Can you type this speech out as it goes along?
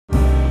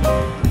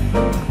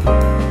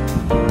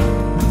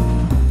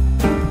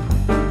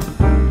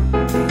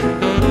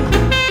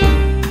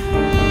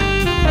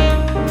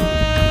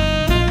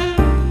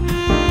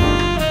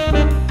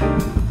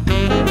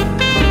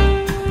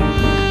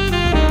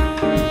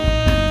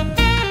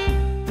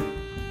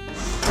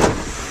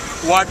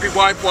Wipey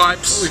wipe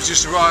wipes. We've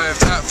just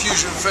arrived at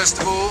Fusion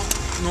Festival,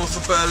 north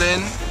of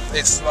Berlin.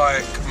 It's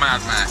like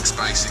Mad Max,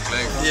 basically.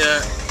 Yeah.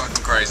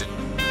 Fucking crazy.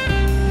 And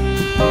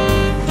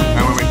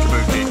we're with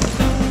Kabuki.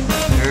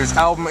 His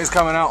album is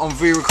coming out on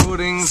V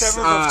Recordings.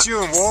 7th of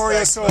June,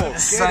 Warrior Soul.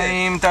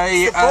 Same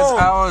day as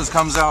ours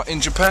comes out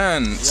in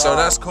Japan. So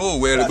that's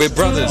cool. We're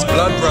brothers,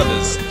 blood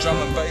brothers, drum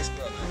and bass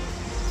brothers.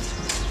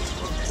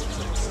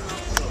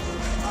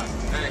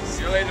 Thanks.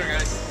 See you later,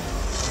 guys.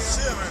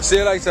 See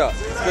you later.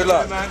 Good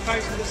luck. Man,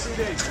 thanks for the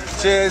CD.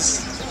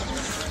 Cheers.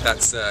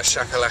 That's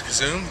Shakalaka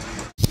Zoom.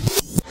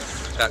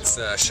 That's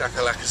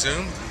Shakalaka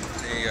Zoom,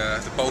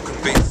 the Balkan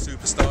beat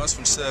superstars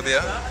from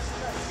Serbia.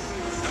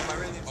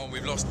 Oh,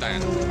 we've lost Dan.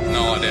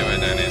 No idea where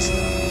Dan is.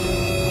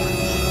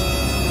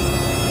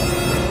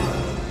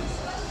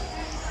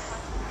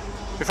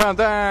 We found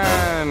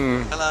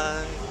Dan!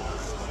 Hello.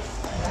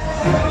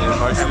 In the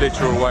most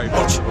literal way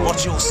possible.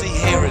 What you'll see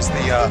here is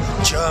the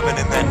German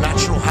in their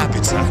natural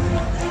habitat.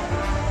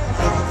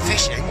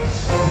 Fishing.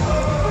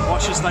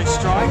 Watch as they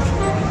strike.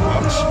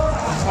 Watch.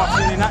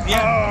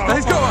 Yeah.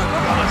 He's got one!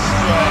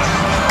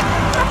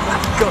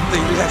 Got the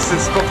lesser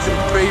spotted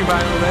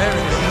female there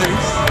in his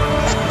noose.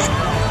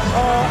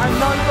 Oh, and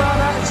no bad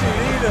attitude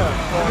either.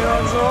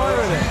 Everyone's alright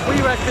with it. We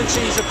reckon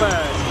she's a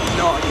bird,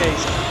 not a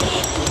geezer.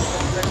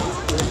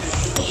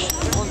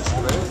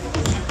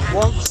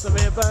 Wants to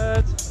be a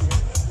bird.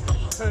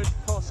 Could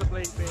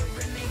possibly be a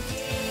geezer.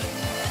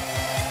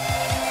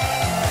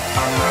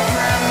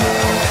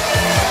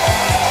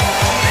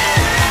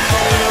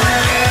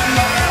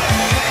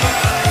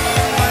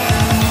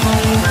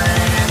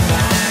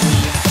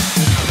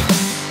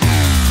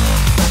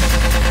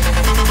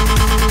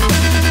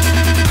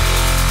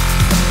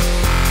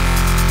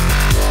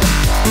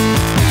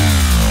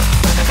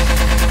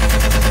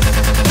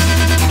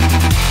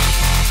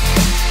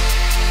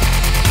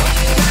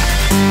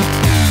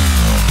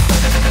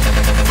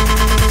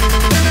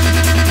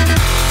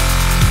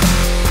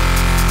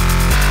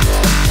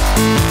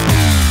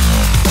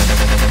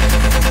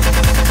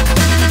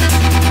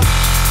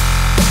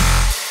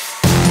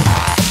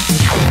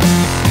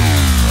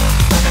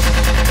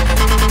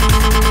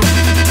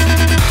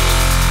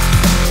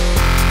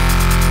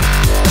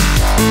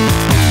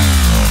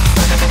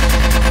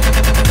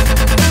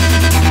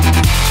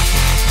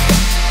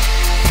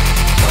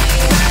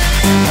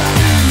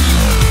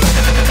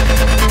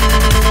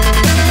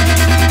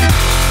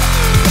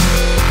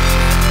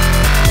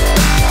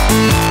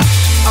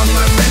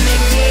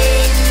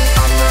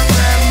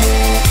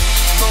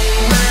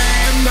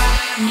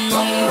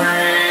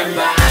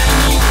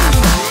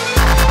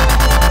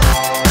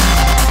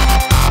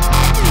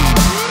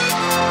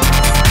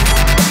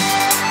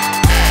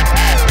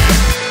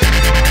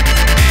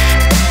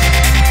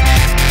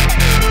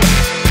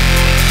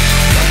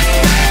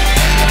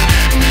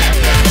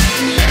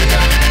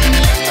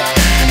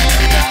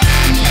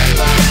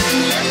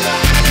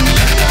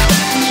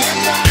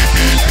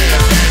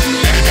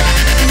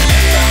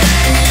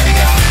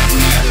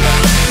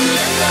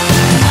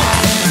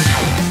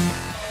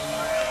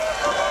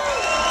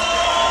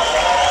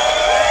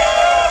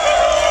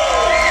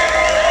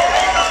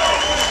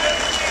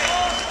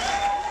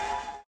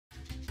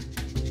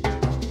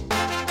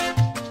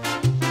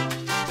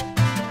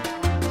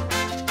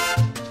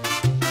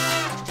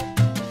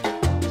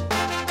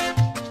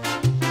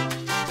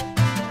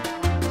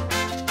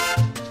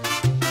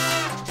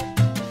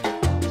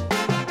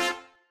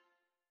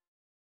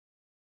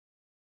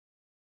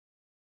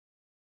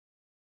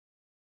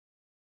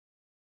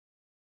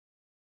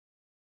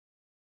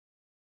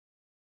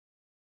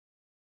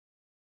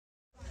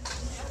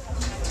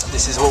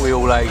 This is what we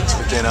all ate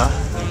for dinner.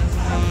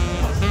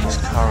 It's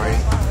curry,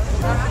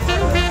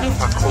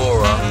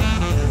 pakora,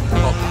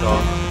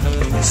 popcorn,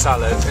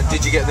 salad. And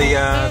did you get the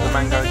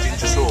mango and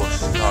ginger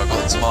sauce? No, I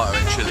got tomato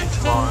and chilli.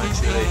 Tomato and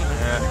chilli,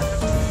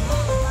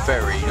 yeah.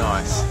 Very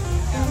nice.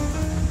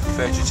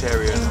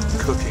 Vegetarian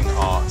cooking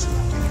art.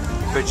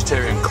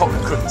 Vegetarian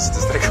Kochkunst,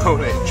 as they call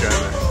it in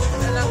German.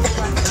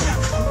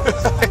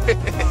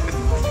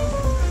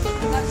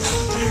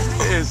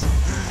 It is.